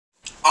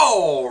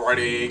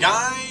Alrighty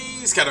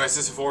guys,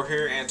 CBAKU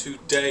here, and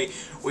today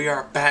we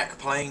are back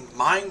playing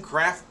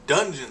Minecraft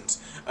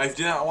Dungeons. If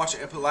you did not watch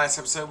the last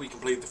episode, we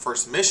completed the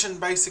first mission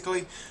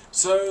basically.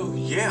 So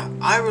yeah,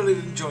 I really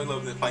did enjoy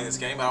playing this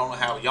game. I don't know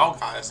how y'all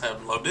guys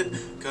have loved it,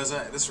 because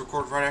this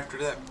recorded right after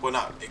that. Well,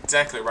 not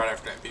exactly right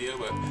after that video,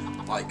 but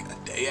like a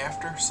day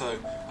after. So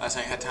I just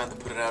ain't had time to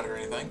put it out or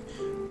anything.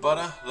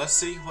 But let's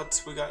see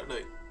what we got to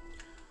do.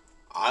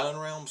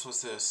 Island Realms,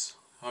 what's this?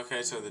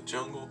 Okay, so the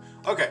jungle.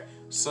 Okay,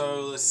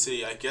 so let's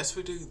see. I guess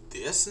we do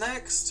this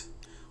next.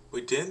 We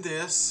did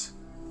this.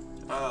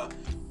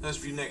 Let's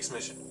view next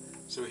mission.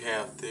 So we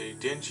have the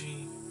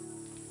dingy.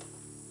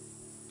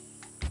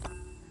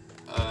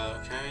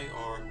 Okay,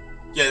 or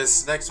yeah, this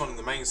is the next one in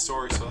the main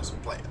story. So let's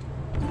play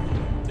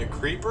it. The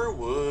Creeper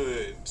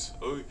Woods.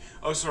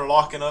 Oh, so we're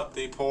locking up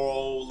the poor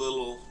old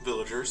little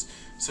villagers.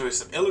 So there's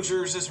some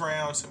illagers this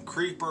round, some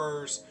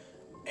creepers,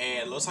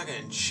 and it looks like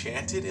an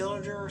enchanted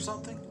illager or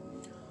something.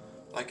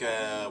 Like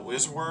a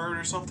wizard word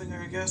or something,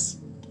 I guess.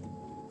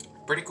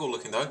 Pretty cool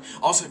looking though.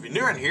 Also, if you're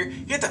new around here,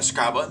 hit that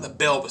subscribe button, the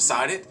bell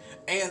beside it,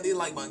 and the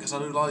like button, because I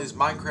do a lot of these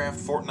Minecraft,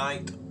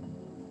 Fortnite,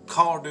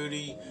 Call of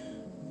Duty,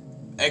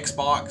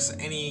 Xbox,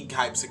 any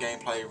types of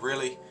gameplay,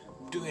 really.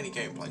 Do any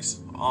gameplays.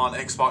 On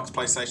Xbox,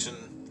 PlayStation,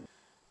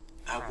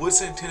 I would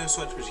say Nintendo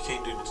Switch, but you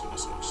can't do Nintendo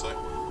Switch, so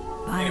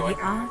anyway. By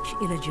the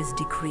Arch-Illager's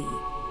decree,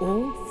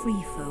 all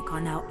free folk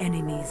are now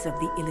enemies of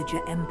the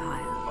Illager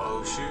Empire.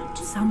 Oh shoot.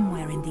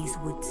 Somewhere in these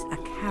woods, a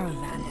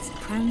caravan is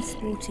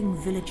transporting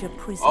villager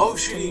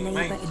prisoners to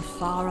labor in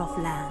far-off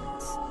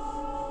lands.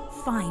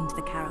 Find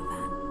the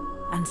caravan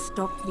and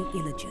stop the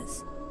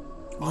Illagers,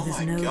 or there's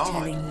no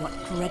telling what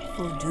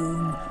dreadful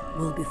doom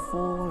will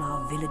befall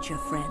our villager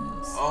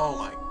friends. Oh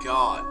my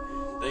god.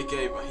 He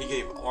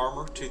gave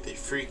armor to the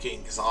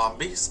freaking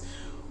zombies.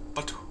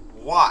 But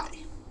why?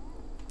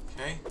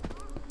 Okay.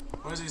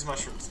 What does these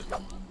mushrooms do?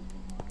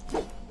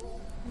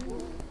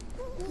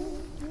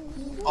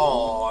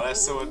 Oh,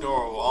 that's so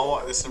adorable. I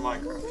want this in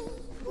Minecraft.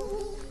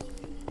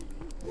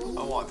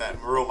 I want that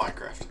in real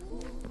Minecraft.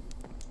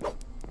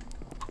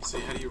 See,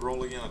 how do you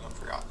roll again? I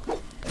forgot.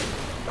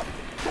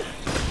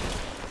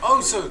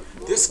 Oh, so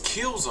this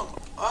kills them.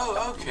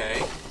 Oh,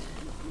 okay.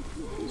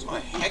 It's a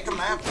heck of an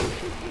apple.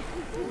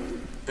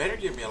 Better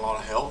give me a lot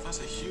of health. That's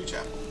a huge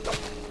apple.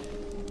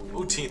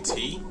 Oh,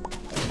 TNT.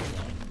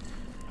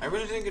 I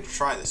really didn't get to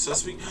try this. So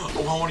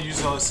I want to use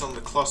some of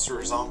the cluster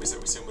of zombies that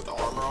we've seen with the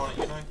armor on it,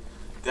 you know?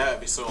 That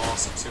would be so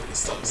awesome. See what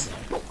this does.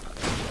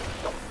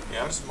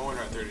 Yeah, I'm just mowing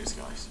right through these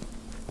guys.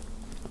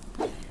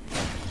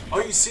 Oh,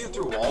 you see it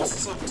through walls and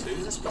stuff too?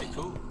 That's pretty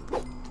cool.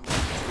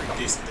 That's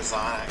pretty decent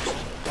design,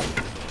 actually.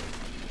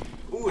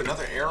 Ooh,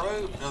 another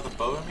arrow? Another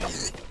bow, I mean.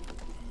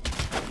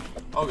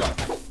 Oh, God.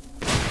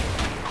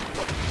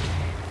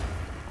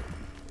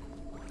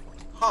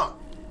 Huh.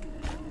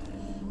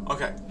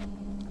 Okay.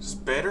 Is this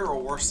better or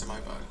worse than my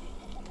bow?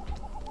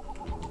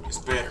 It's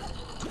better.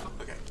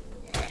 Okay.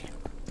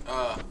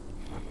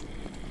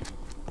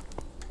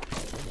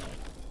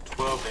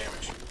 12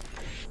 damage.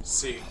 Let's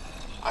see.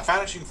 I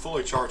found it you can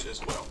fully charge it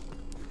as well.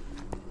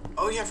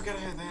 Oh yeah, I forgot I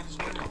had that as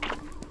well.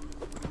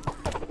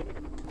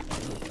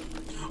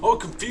 Oh,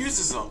 it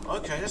confuses them.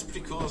 Okay, that's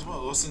pretty cool as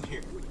well. What's in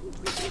here?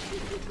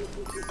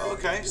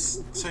 Okay,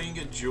 so you can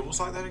get jewels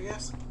like that, I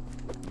guess?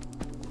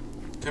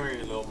 Come here,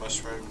 you little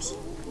mushrooms.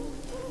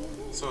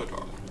 So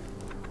adorable.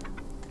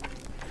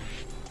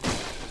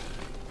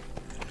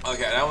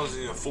 Okay, that was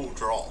a full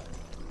draw.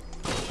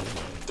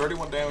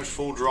 31 damage,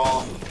 full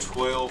draw,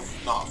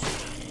 12 not full.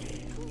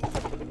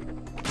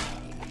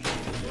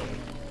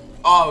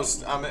 Oh,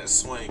 I meant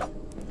swing. I'm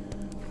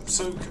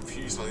so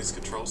confused by these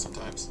controls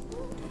sometimes.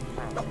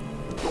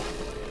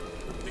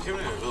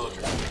 Becoming a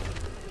villager.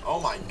 Oh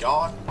my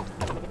god.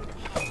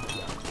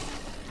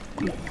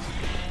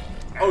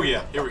 Oh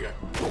yeah, here we go.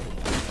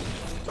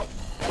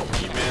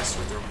 You messed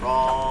with the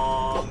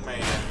wrong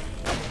man.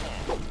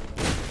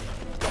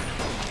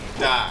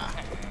 Die.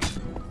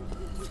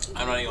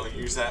 I'm not even gonna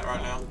use that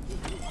right now.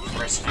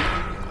 Rescue.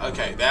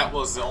 Okay, that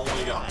was the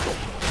only guy.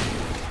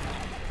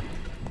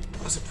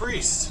 That's a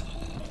priest.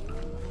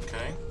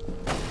 Okay.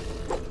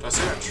 Do I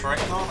still have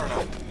strength on or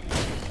not?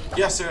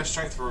 Yeah, I still have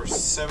strength for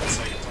 7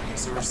 seconds. Okay,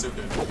 so we're still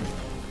good.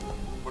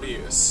 What are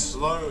you? A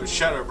slow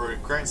shadow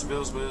brute. Grants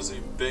ability,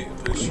 big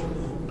push.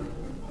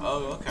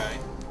 Oh, okay.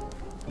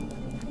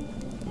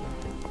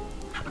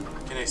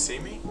 Can they see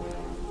me?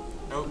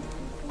 Nope.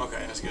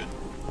 Okay, that's good.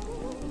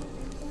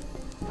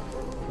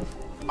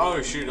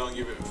 Oh shoot, don't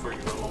give it before you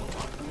go a long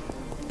time.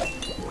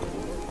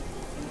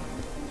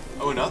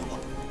 Oh, another one.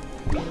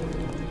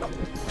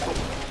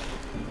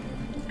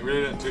 It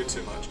really didn't do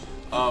too much.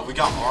 We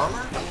got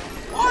armor?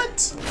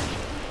 What?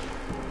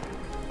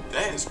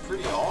 That is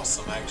pretty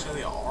awesome,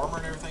 actually. The armor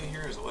and everything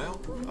here as well.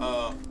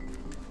 How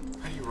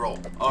do you roll?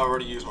 Oh, I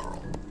already used my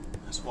roll.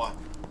 That's why.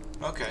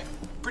 Okay.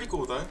 Pretty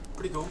cool, though.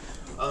 Pretty cool.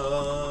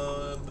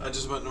 I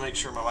just wanted to make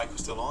sure my mic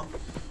was still on.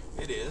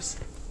 It is.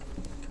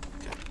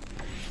 Okay.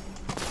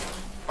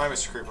 Bye,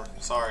 Mr. Creeper.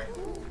 Sorry.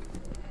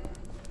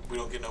 We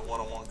don't get no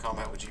one-on-one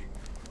combat with you.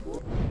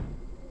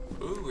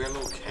 Ooh, we got a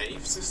little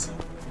cave system.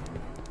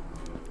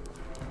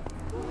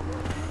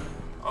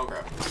 Oh,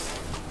 crap.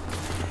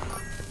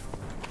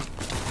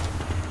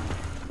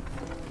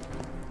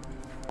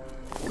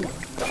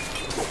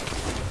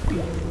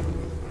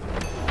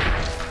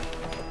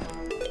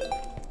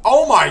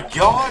 Oh my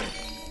god!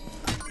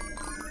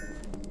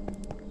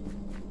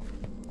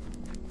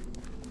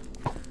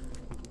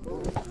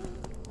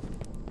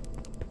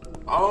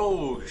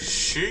 Oh,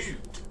 shoot.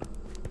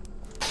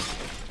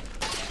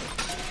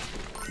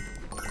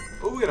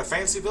 Oh, we got a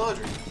fancy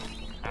villager.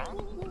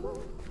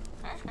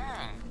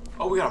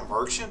 Oh, we got a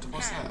merchant?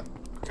 What's that?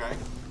 Okay.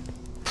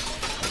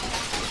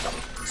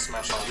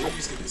 Smash all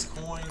these, get these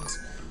coins.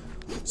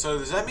 So,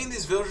 does that mean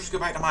these villagers go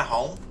back to my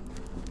home?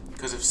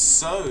 Because if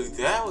so,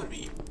 that would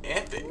be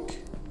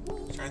epic.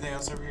 Is there anything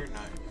else over here?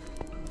 No.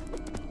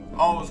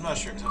 Oh, it was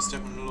mushrooms. I was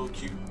stepping on little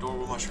cute,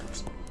 adorable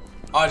mushrooms.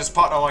 Oh, I just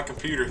popped on my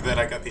computer that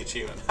I got the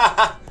achievement.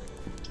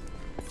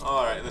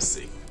 Alright, let's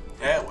see.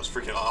 That was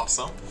freaking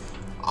awesome.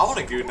 I want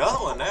to do another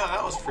one now.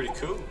 That was pretty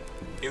cool.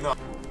 Even though,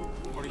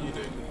 what do you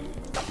do?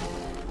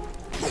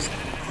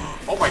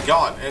 Oh my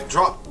god, it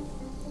dropped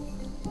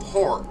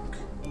pork.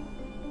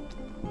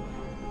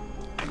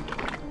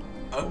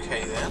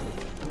 Okay then.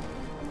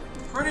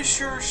 Pretty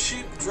sure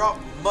sheep drop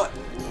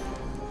mutton.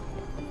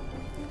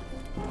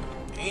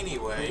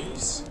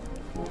 Anyways.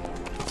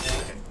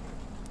 Okay.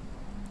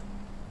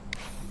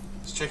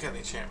 Let's check out the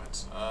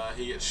enchantments.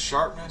 He gets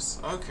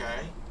sharpness.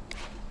 Okay.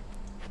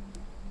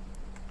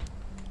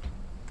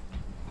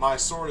 My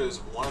sword is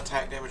 1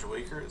 attack damage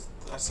weaker,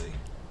 I see.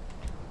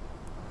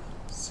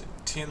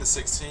 10 to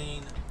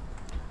 16.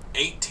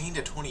 18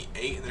 to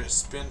 28, and there's a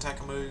spin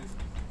attack move.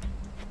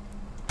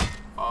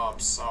 Oh, I'm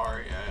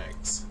sorry,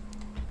 Axe.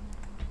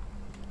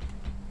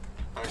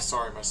 I'm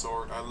sorry, my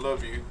sword. I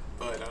love you,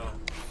 but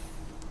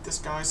this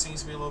guy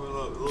seems to be just a little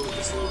bit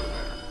better.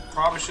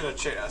 Probably should have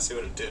checked out and see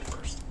what it did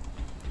first.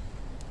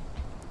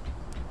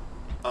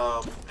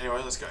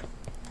 Anyway, let's go.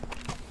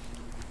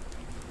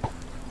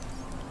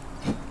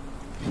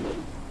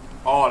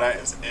 Oh, that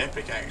is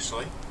epic,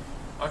 actually.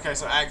 Okay,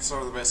 so axes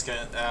are the best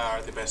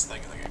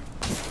thing in the game.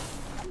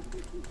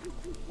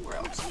 Where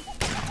else?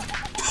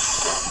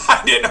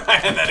 I didn't know I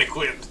had that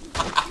equipped.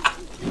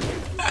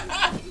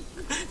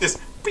 Just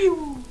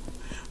pew.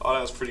 Oh,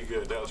 that was pretty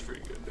good. That was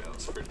pretty good.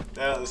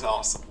 That was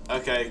awesome.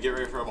 Okay, get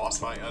ready for a boss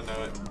fight. I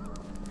know it.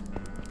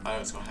 I know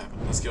what's gonna happen.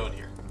 Let's go in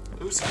here.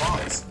 Ooh,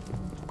 supplies.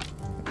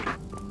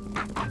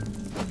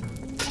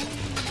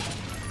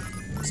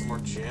 Some more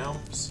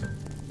gems.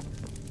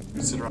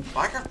 Consider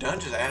Minecraft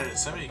Dungeons added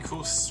so many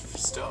cool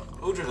stuff.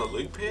 Oh, there's a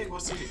loot pig?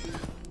 What's he do?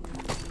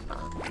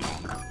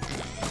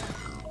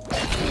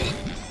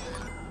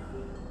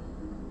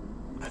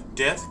 A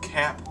death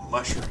cap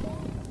mushroom.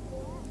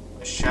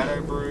 A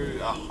shadow brew,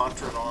 a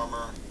hunter's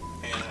armor,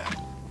 and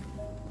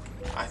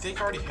I think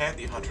I already had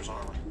the hunter's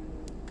armor.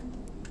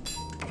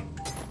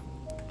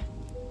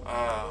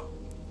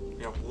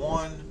 We have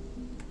one.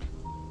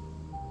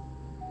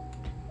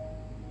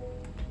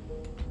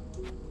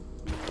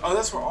 Oh,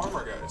 that's where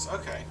armor goes.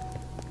 Okay.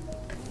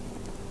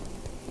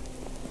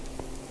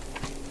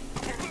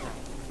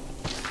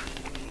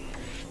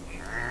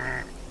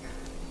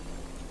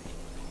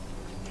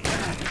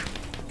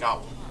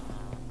 Got one.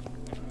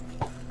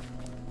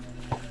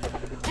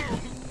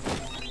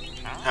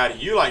 How do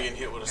you like getting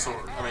hit with a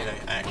sword? I mean, an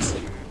axe.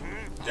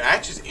 The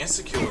axe is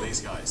insta-kill with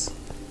these guys.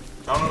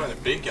 I don't know about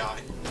the big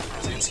guy.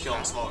 It's insta-kill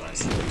on small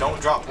guys.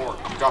 Don't drop pork.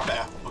 Drop the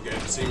apple. Okay,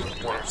 see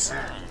what works.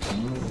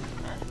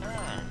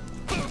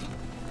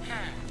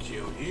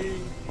 Kill you.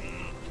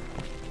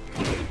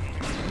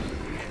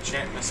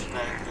 Enchantments and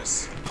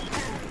practice.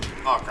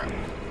 Oh crap.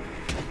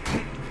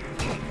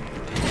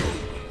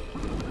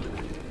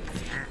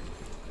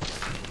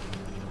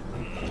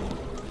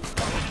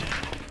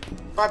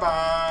 Bye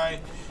bye.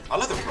 I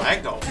love the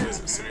ragdoll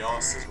physics, to be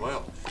honest, as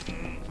well.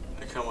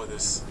 They come with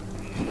this.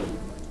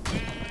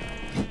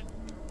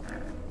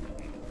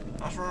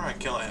 I just run around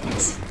killing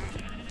animals.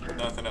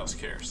 Nothing else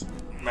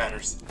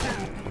matters.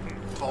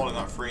 Totally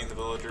not freeing the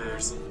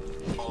villagers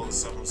and all the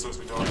stuff I'm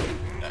supposed to be doing.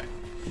 No.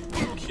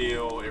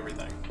 Kill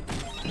everything.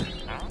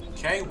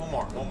 Okay, one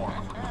more.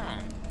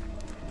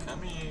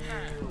 Come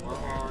here. Where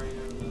are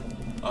you?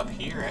 Up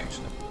here,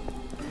 actually.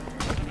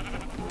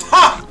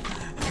 Ha!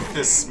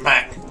 Just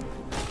smack.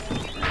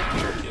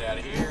 Get out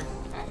of here.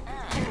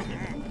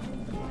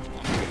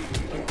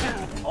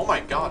 Oh my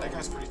god, that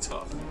guy's pretty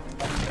tough.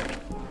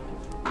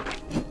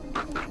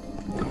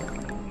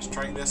 Let's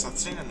try this. I've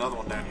seen another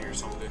one down here,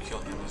 so I'm gonna kill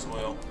him as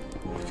well.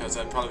 Because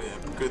that'd probably be a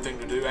good thing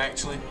to do,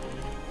 actually.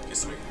 Get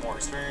some more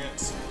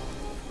experience.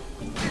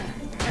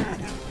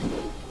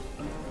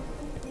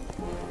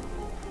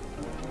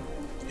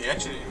 He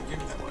actually didn't give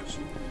me that much.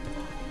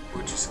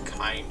 Which is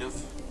kind of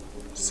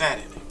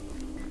saddening.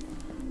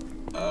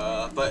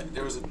 But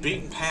there was a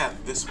beaten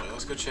path this way.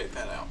 Let's go check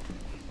that out.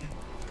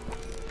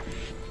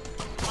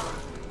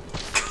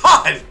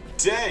 God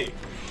dang!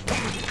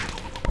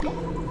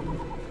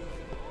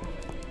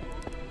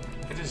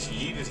 It just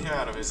yeeted him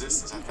out of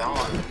existence, I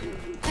thought.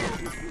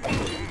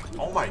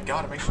 Oh my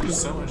god, it makes you do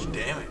so much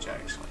damage,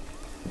 actually.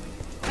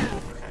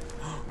 Okay.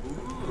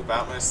 Ooh,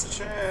 about missed the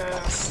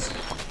chest.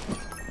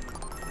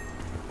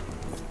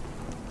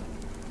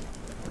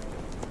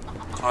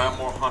 I have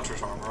more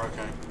hunter's armor,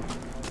 okay.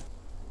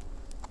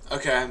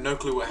 Okay, I have no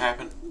clue what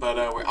happened, but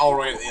we're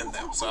already at the end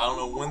now, so I don't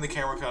know when the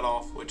camera cut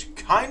off, which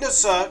kinda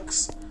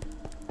sucks.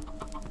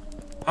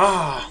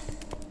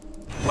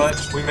 But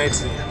we made it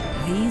to the end.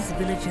 These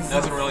villages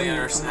Nothing really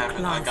interesting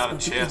happened. I got a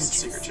chest, a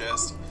secret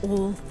chest.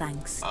 All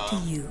thanks to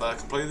you. But I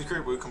completed the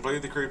creeper. We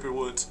completed the creeper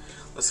woods.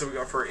 Let's see what we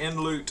got for end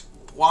loot.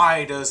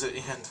 Why does it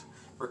end?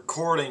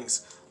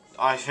 Recordings.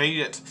 I hate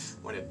it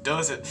when it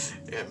does it.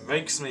 It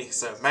makes me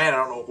so mad. I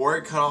don't know where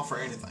it cut off or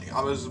anything.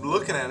 I was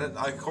looking at it.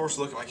 I of course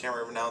look at my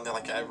camera every now and then,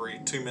 like every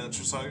 2 minutes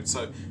or so.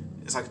 So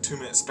it's like a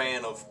 2-minute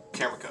span of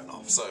camera cutting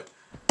off. So,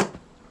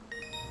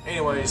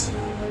 anyways,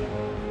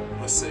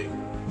 let's see.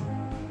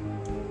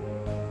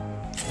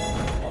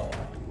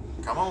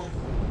 Come on.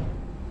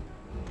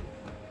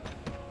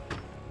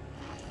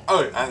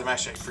 Oh, I have the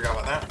mash shake. Forgot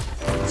about that.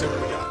 Let's see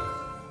what we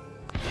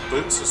got.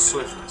 Boots of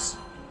swiftness.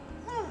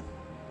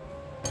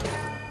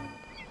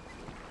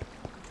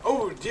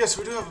 Oh, yes,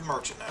 we do have a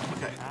merchant now.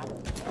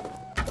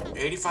 Okay.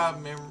 85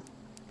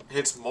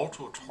 hits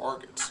multiple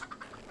targets.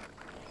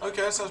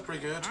 Okay, that sounds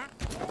pretty good.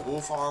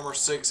 Wolf armor,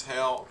 6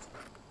 health.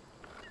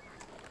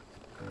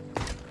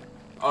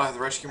 Oh, I have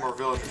to rescue more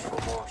villagers for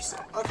more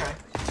stuff. Okay.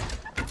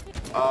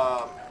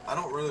 I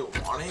don't really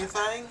want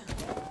anything.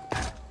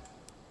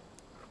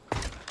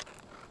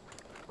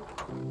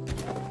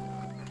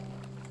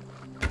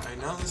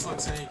 None of this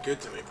looks any good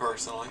to me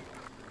personally.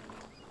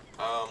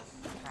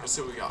 Let's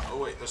see what we got. Oh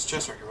wait, there's a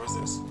chest right here. What's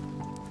this?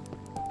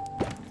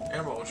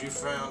 Emeralds. You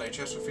found a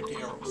chest with 50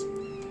 emeralds.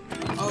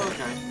 Oh,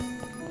 okay.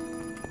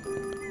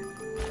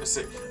 Let's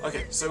see.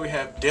 Okay, so we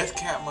have death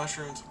cap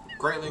mushrooms,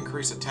 greatly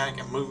increase attack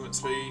and movement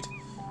speed.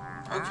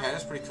 Okay,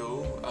 that's pretty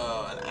cool.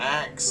 An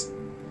axe.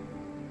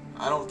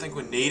 I don't think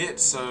we need it,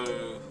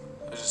 so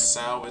let's just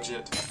salvage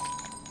it.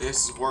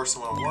 This is worse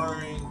than what I'm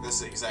wearing.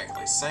 This is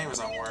exactly the same as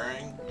I'm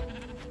wearing.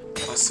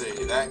 Let's see,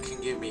 that can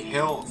give me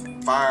health,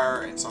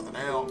 fire, and something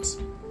else.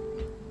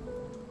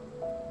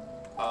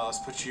 Let's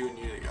put you and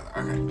you together.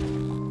 Okay.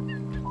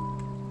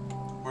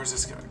 Where's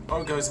this go?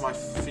 Oh, it goes to my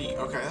feet.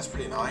 Okay, that's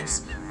pretty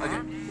nice. Okay.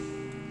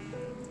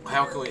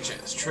 How can we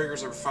enchant this?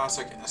 Triggers every 5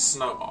 seconds. A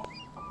snowball.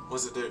 What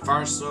does it do?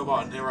 Fire a snowball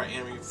and hit right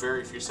enemy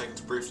very few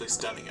seconds, briefly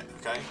stunning it.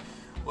 Okay.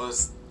 What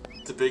does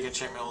the big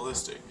enchantment on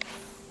this do?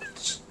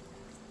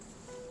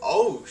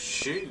 Oh,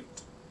 shoot.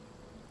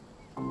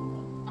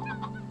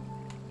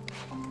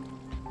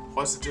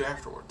 What does it do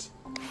afterwards?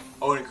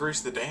 Oh, it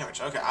increases the damage.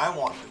 Okay, I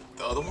want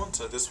the other one,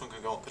 so this one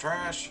can go in the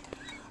trash.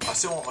 I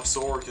still want my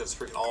sword because it's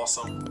freaking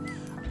awesome.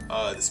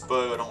 This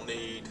bow I don't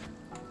need.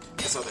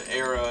 This other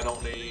arrow I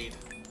don't need.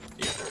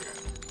 Yeah, there we go.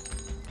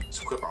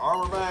 Let's equip our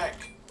armor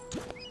back.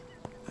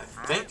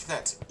 I think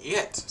that's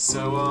it.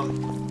 So,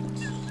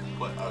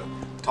 what?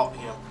 Talk to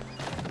him.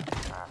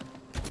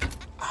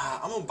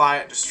 I'm gonna buy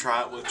it, just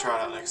try it. We'll try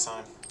it out next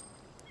time.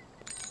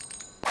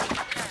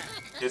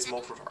 It's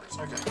multiple targets.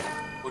 Okay.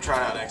 We'll try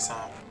it out next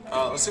time.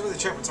 Let's see what the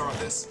enchantments are on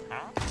this.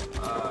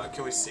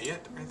 Can we see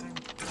it or anything?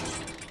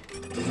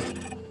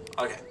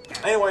 Okay.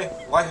 Anyway,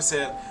 like I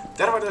said,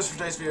 that about does for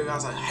today's video,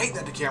 guys. I hate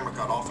that the camera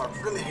got off. I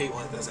really hate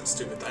when it does that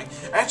stupid thing.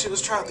 Actually,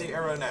 let's try out the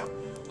arrow now.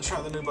 Let's try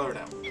out the new bow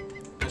now.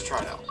 Let's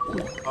try it out.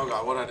 Oh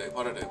god, what'd I do?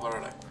 What'd I do?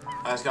 What'd I do?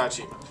 I just got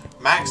achievement.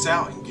 Maxed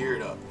out and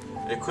geared up.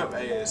 Equip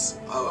AS.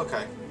 Oh,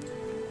 okay.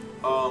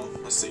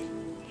 Let's see.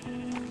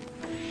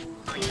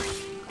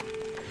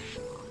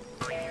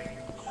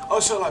 Oh,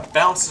 so it like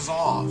bounces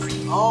off.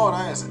 Oh,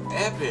 that is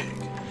epic.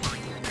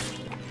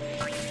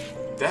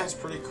 That's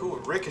pretty cool.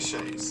 It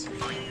ricochets.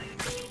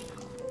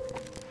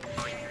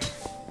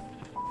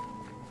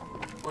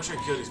 Wish I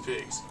could kill these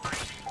pigs.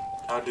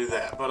 I'll do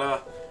that.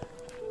 But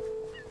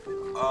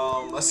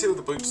let's see what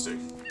the boots do.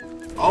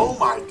 Oh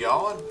my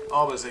god.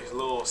 Oh, there's a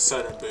little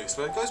sudden boost,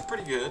 but it goes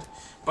pretty good.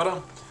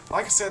 But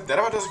like I said, that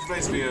about does it for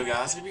today's video,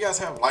 guys. If you guys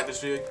haven't liked this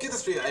video, give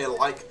this video a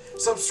like,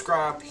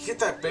 subscribe, hit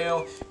that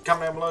bell,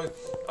 comment down below.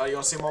 You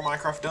want to see more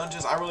Minecraft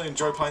Dungeons? I really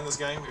enjoy playing this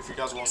game. If you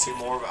guys want to see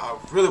more of it, I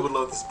really would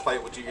love to play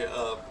it with you.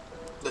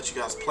 Let you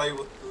guys play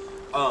with.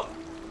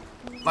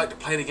 Like to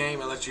play the game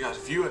and let you guys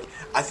view it.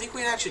 I think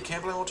we actually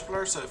can play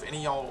multiplayer. So if any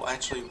of y'all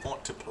actually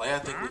want to play, I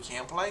think we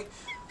can play.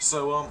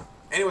 So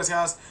anyways,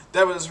 guys,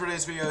 that was it for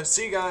today's video.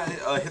 See you guys. Hit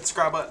the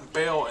subscribe button,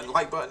 bell, and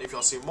like button if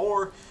y'all see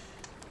more.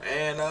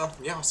 And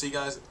yeah, I'll see you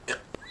guys.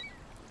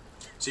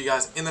 See you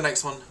guys in the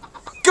next one.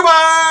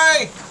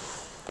 Goodbye.